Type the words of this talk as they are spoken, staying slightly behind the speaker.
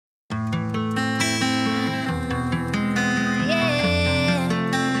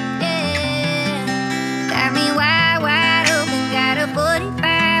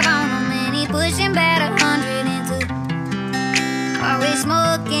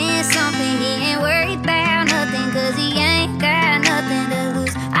nothing, cause he ain't got nothing to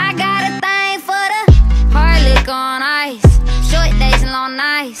lose. I got a thing for the hard liquor on ice, short days and long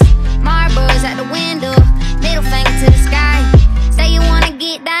nights, Marlboros at the window, middle finger to the sky. Say you wanna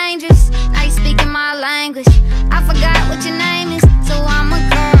get dangerous, now you speaking my language. I forgot what your name is, so I'ma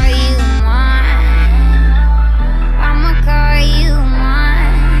call you mine. I'ma call you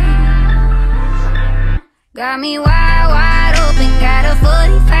mine. Got me wide, wide open, got a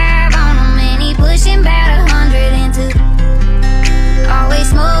 45 on him, and he pushing about 102. Always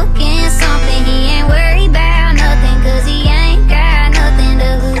smoking something, he ain't worried about nothing, cause he ain't got nothing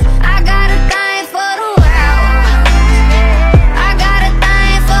to lose. I got a thing for the wild ones, I got a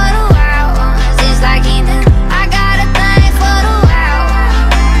thing for the wild ones, just like he do. I got a thing for the wild ones,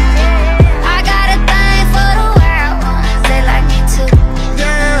 I got a thing for the wild ones, they like me too.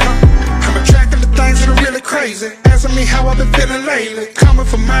 Yeah, I'm attracted to things that are really crazy. Asking me how I've been feeling lately. Coming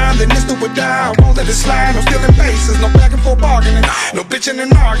for mine, then it's do or die. I won't let it slide, no stealing bases, no back and forth bargaining, no bitching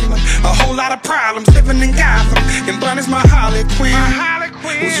and arguing. A whole lot of problems living in Gotham, and Bunny's my Harley Quinn.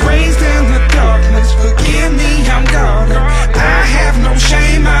 Was raised in the darkness, forgive me, I'm guarded. I have no shame.